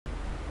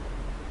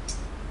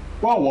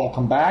Well,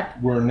 welcome back.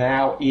 We're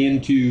now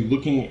into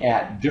looking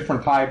at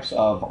different types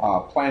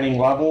of planning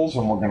levels,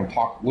 and we're going to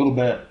talk a little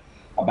bit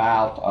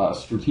about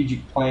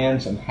strategic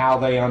plans and how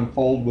they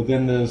unfold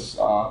within this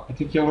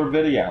particular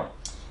video.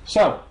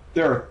 So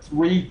there are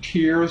three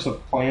tiers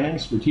of planning.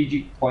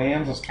 Strategic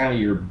plans is kind of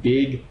your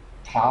big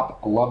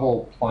top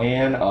level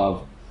plan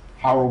of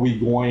how are we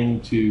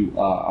going to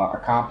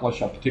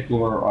accomplish a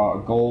particular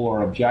goal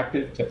or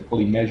objective,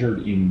 typically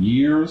measured in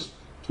years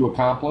to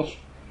accomplish.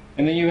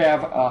 And then you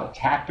have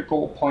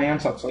tactical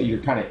plans, that's your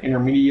kind of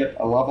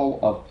intermediate level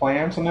of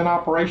plans. And then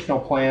operational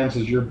plans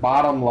is your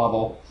bottom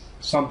level,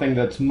 something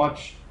that's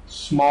much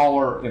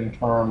smaller in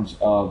terms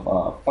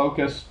of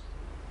focus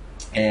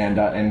and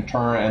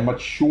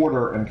much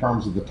shorter in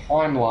terms of the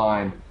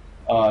timeline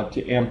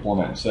to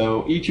implement.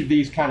 So each of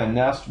these kind of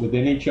nest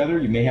within each other.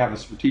 You may have a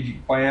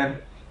strategic plan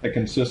that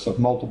consists of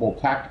multiple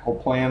tactical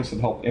plans that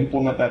help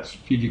implement that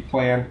strategic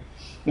plan.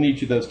 And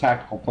each of those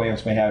tactical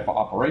plans may have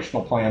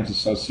operational plans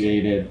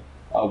associated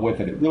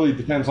with it. It really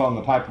depends on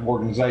the type of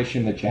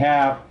organization that you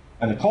have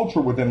and the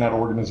culture within that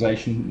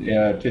organization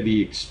to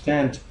the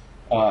extent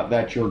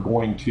that you're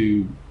going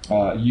to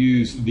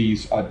use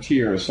these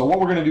tiers. So what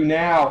we're going to do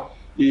now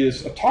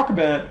is talk a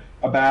bit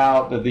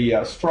about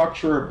the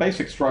structure,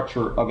 basic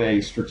structure of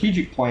a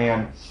strategic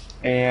plan,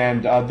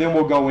 and then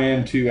we'll go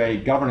into a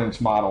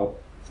governance model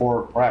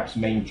for perhaps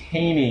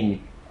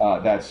maintaining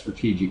that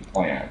strategic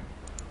plan.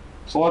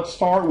 So let's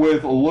start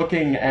with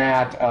looking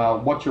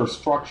at what your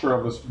structure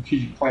of a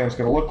strategic plan is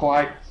going to look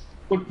like.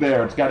 Look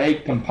there, it's got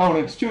 8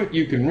 components to it.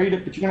 You can read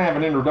it, but you're going to have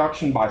an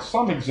introduction by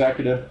some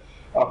executive.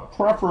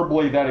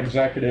 Preferably that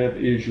executive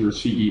is your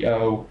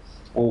CEO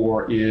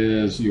or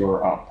is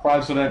your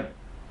president.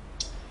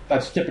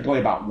 That's typically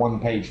about 1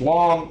 page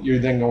long. You're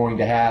then going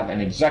to have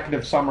an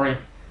executive summary.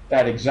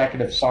 That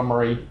executive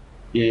summary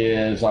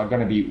is going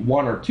to be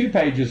 1 or 2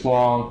 pages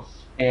long.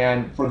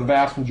 And for the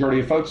vast majority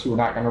of folks who are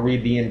not going to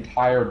read the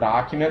entire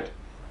document,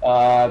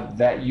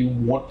 that you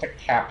want to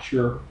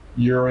capture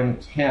your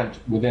intent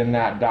within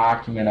that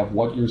document of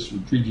what your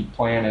strategic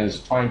plan is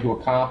trying to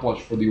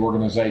accomplish for the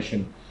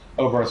organization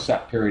over a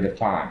set period of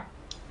time.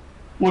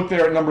 Look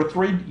there at number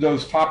 3,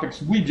 those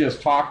topics we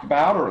just talked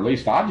about, or at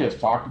least I just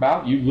talked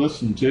about, you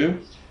listened to.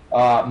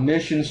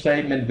 Mission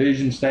statement,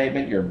 vision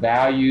statement, your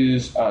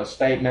values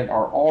statement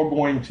are all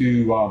going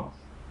to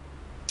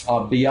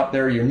be up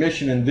there. Your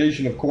mission and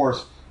vision, of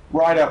course,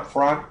 right up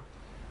front.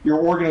 Your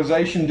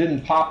organization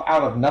didn't pop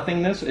out of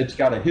nothingness. It's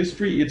got a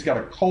history, it's got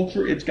a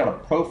culture, it's got a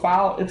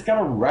profile, it's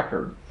got a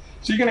record.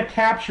 So you're going to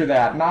capture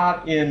that,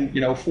 not in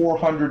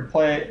 400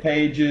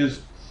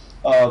 pages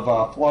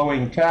of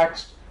flowing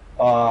text,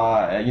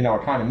 a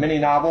kind of mini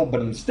novel,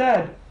 but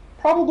instead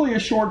probably a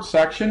short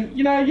section.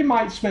 You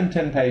might spend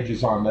 10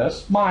 pages on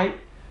this,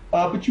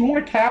 but you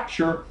want to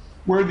capture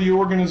where the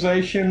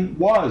organization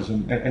was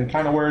and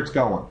kind of where it's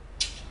going.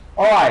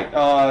 All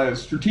right,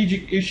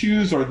 strategic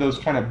issues are those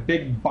kind of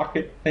big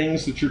bucket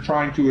things that you're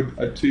trying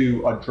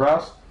to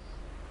address.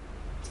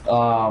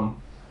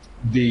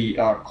 The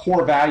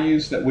core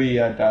values that we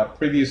had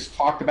previously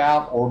talked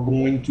about are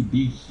going to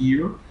be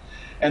here.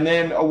 And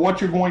then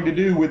what you're going to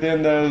do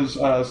within those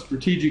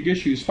strategic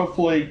issues,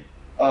 hopefully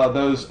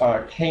those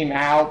came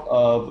out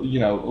of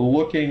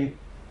looking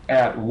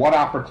at what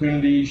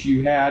opportunities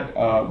you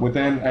had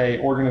within a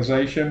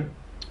organization,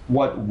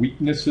 what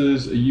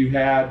weaknesses you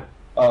had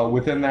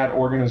within that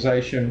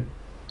organization,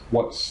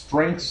 what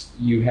strengths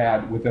you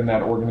had within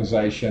that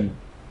organization,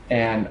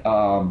 and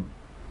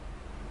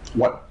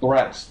what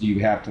threats do you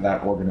have to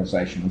that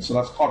organization. And so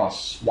that's called a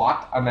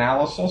SWOT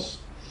analysis,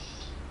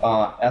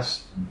 SWOT,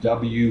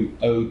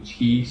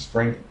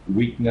 strength,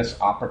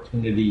 weakness,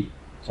 opportunity,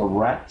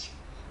 threat.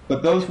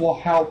 But those will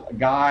help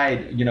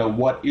guide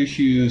what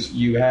issues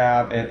you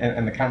have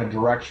and the kind of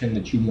direction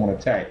that you want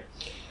to take.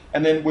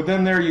 And then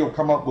within there, you'll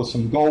come up with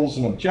some goals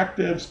and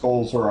objectives.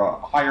 Goals are a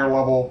higher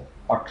level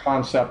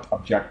concept,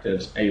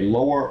 objectives a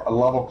lower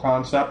level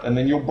concept, and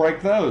then you'll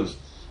break those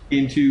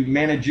into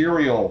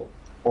managerial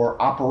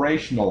or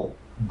operational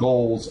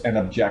goals and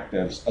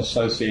objectives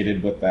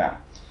associated with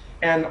that.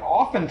 And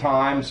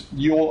oftentimes,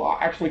 you'll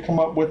actually come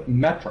up with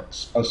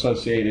metrics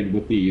associated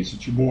with these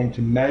that you're going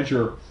to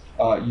measure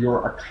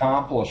your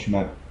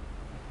accomplishment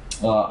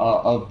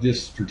of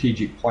this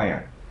strategic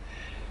plan.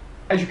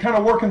 As you're kind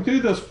of working through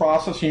this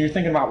process and you're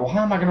thinking about, well,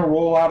 how am I going to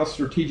roll out a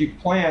strategic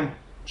plan?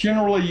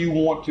 Generally, you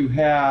want to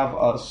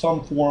have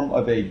some form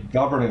of a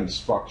governance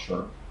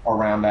structure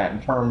around that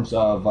in terms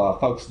of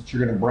folks that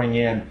you're going to bring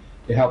in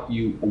to help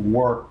you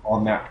work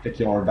on that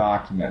particular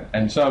document.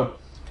 And so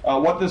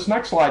what this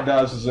next slide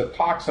does is it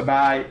talks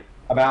about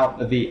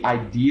the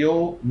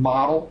ideal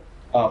model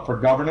for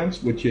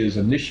governance, which is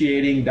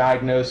initiating,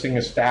 diagnosing,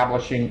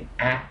 establishing,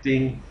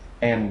 acting,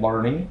 and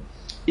learning.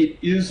 It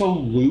is a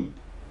loop.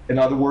 In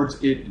other words,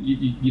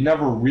 you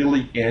never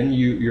really end.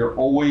 You're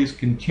always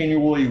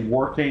continually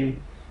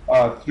working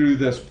through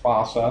this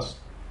process.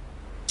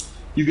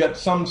 You've got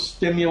some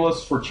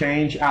stimulus for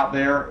change out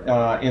there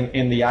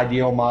in the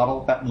ideal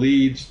model that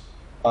leads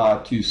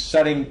to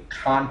setting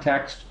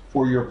context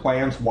for your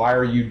plans. Why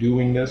are you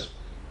doing this?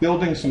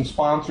 building some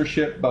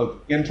sponsorship, both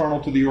internal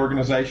to the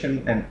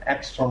organization and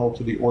external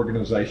to the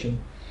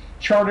organization,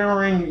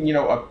 chartering,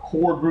 a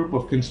core group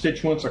of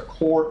constituents, a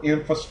core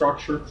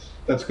infrastructure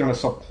that's going to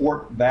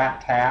support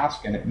that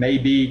task, and it may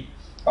be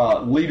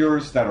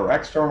leaders that are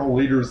external,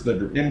 leaders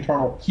that are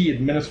internal, key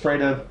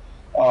administrative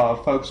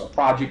folks, a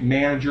project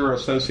manager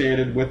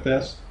associated with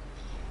this.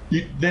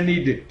 You then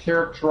need to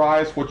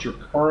characterize what your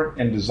current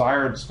and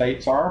desired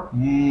states are.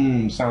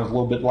 Sounds a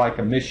little bit like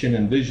a mission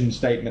and vision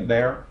statement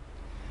there.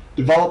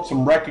 Develop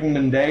some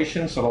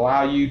recommendations that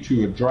allow you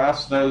to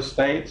address those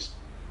states.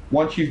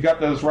 Once you've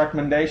got those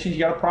recommendations, you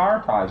got to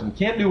prioritize them. You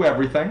can't do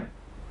everything.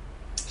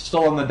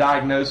 Still in the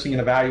diagnosing and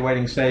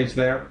evaluating stage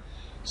there.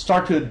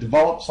 Start to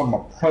develop some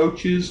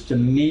approaches to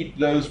meet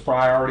those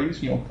priorities.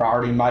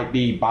 Priority might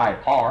be buy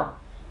a car.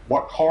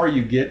 What car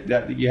you get,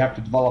 that you have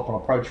to develop an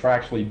approach for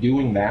actually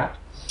doing that.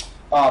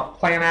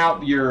 Plan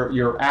out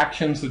your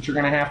actions that you're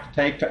going to have to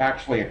take to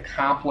actually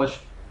accomplish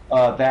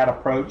that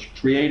approach.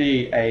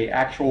 Create a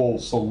actual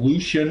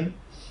solution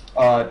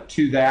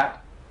to that.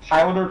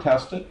 Pilot or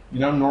test it.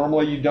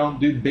 Normally you don't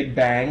do big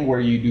bang where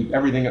you do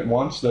everything at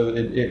once. So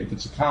if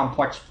it's a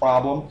complex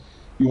problem,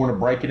 you want to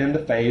break it into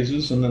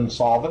phases and then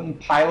solve it. And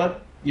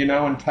pilot,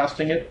 and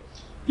testing it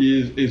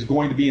is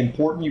going to be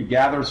important. You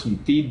gather some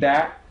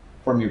feedback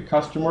from your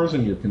customers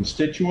and your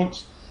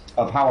constituents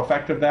of how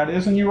effective that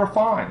is, and you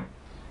refine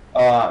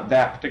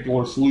that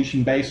particular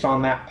solution based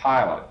on that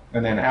pilot.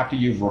 And then after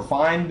you've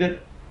refined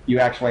it, you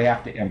actually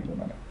have to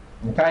implement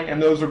it. Okay?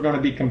 And those are going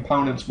to be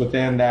components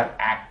within that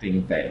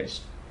acting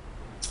phase.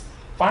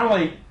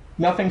 Finally,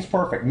 nothing's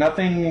perfect.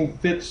 Nothing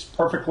fits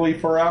perfectly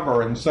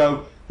forever. And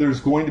so there's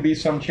going to be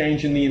some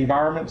change in the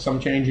environment, some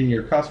change in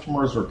your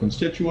customers or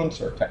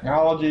constituents or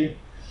technology.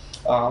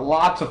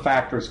 Lots of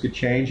factors could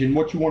change. And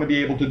what you want to be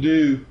able to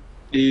do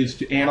is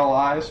to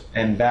analyze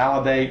and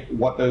validate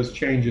what those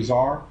changes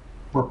are,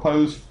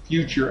 propose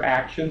future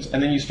actions,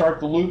 and then you start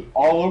the loop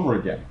all over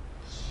again.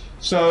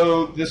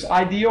 So this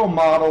ideal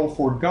model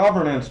for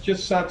governance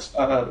just sets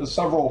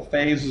several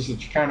phases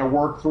that you kind of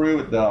work through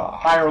at the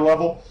higher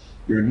level.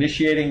 You're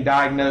initiating,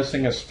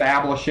 diagnosing,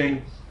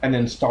 establishing, and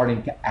then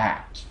starting to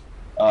act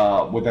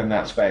within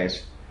that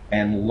space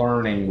and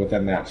learning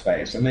within that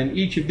space. And then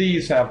each of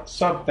these have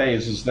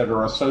sub-phases that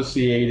are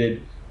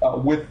associated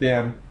with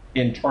them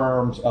in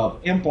terms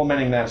of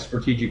implementing that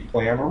strategic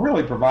plan or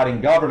really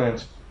providing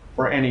governance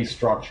for any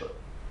structure.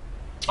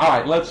 All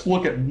right, let's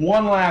look at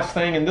one last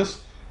thing, and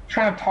this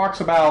kind of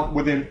talks about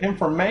within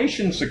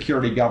information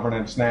security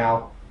governance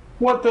now,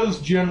 what those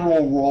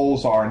general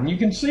roles are. And you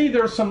can see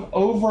there's some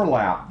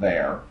overlap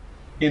there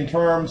in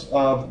terms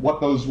of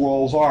what those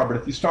roles are. But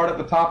if you start at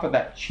the top of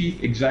that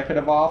chief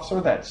executive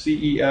officer, that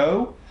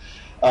CEO,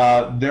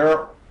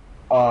 they're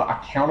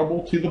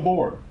accountable to the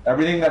board.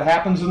 Everything that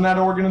happens in that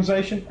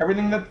organization,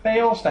 everything that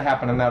fails to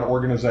happen in that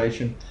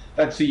organization,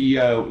 that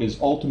CEO is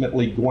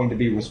ultimately going to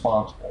be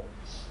responsible.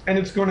 And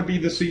it's going to be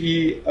the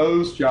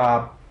CEO's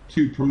job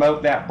to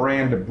promote that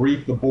brand, to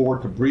brief the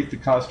board, to brief the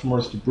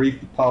customers, to brief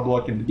the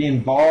public, and to be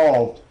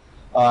involved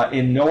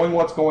in knowing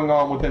what's going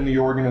on within the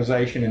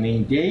organization and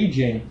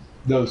engaging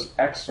those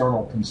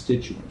external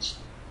constituents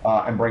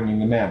and bringing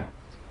them in.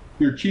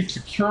 Your chief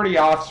security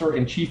officer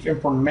and chief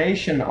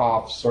information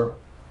officer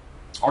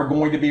are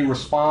going to be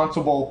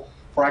responsible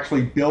for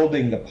actually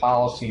building the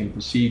policy and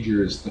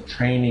procedures, the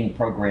training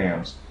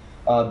programs,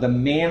 the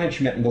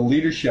management and the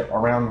leadership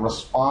around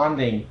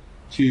responding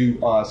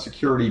to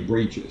security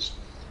breaches.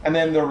 And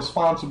then the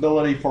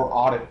responsibility for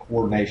audit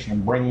coordination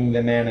and bringing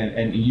them in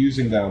and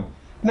using them.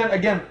 And then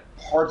again,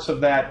 parts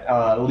of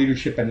that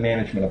leadership and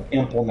management of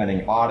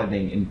implementing,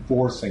 auditing,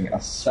 enforcing,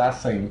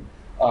 assessing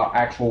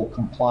actual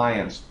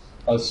compliance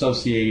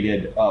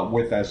associated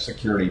with a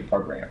security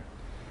program.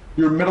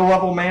 Your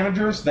middle-level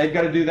managers, they've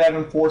got to do that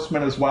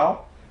enforcement as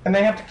well. And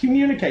they have to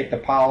communicate the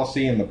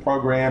policy and the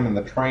program and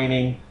the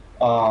training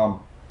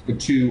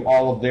to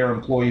all of their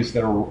employees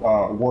that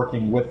are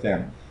working with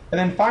them. And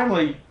then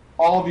finally,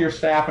 all of your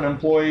staff and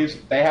employees,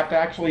 they have to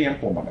actually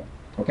implement it.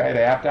 Okay,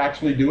 they have to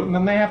actually do it, and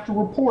then they have to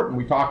report. And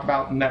we talked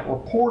about in that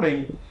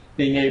reporting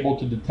being able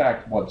to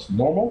detect what's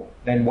normal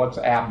and what's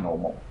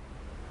abnormal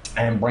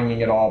and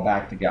bringing it all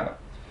back together.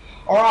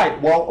 All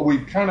right, well,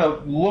 we've kind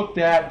of looked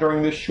at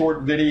during this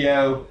short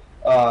video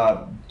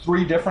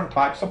 3 different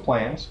types of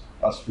plans: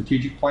 a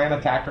strategic plan, a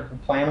tactical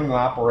plan, and an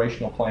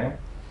operational plan.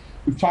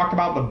 We've talked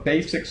about the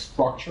basic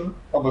structure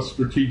of a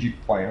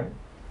strategic plan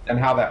and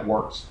how that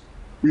works.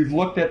 We've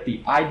looked at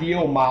the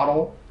ideal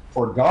model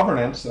for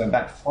governance and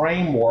that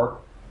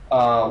framework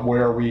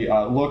where we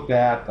looked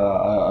at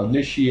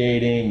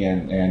initiating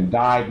and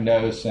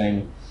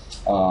diagnosing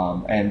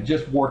and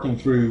just working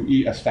through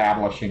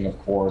establishing, of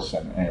course,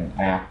 and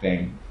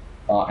acting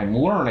and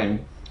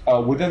learning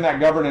within that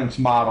governance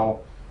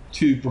model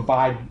to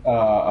provide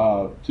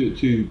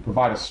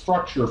a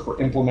structure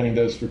for implementing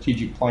those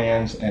strategic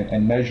plans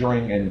and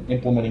measuring and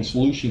implementing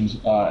solutions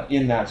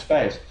in that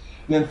space.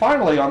 And then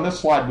finally, on this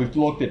slide, we've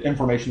looked at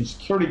information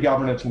security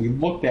governance, and we've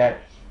looked at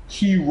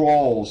key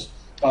roles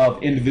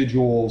of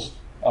individuals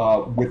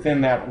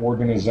within that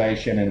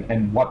organization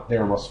and what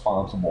they're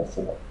responsible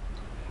for.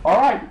 All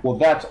right, well,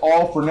 that's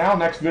all for now.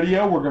 Next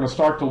video, we're going to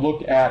start to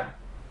look at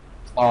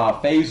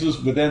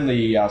phases within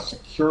the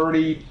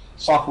security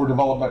software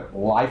development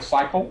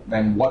lifecycle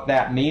and what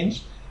that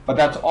means. But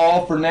that's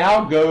all for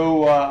now.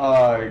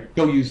 Go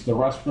use the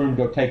restroom,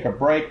 go take a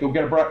break, go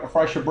get a breath of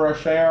fresh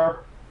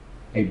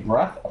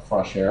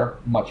air,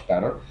 much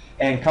better,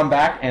 and come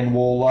back and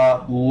we'll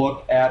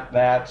look at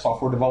that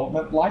software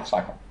development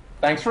lifecycle.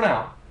 Thanks for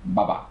now.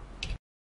 Bye-bye.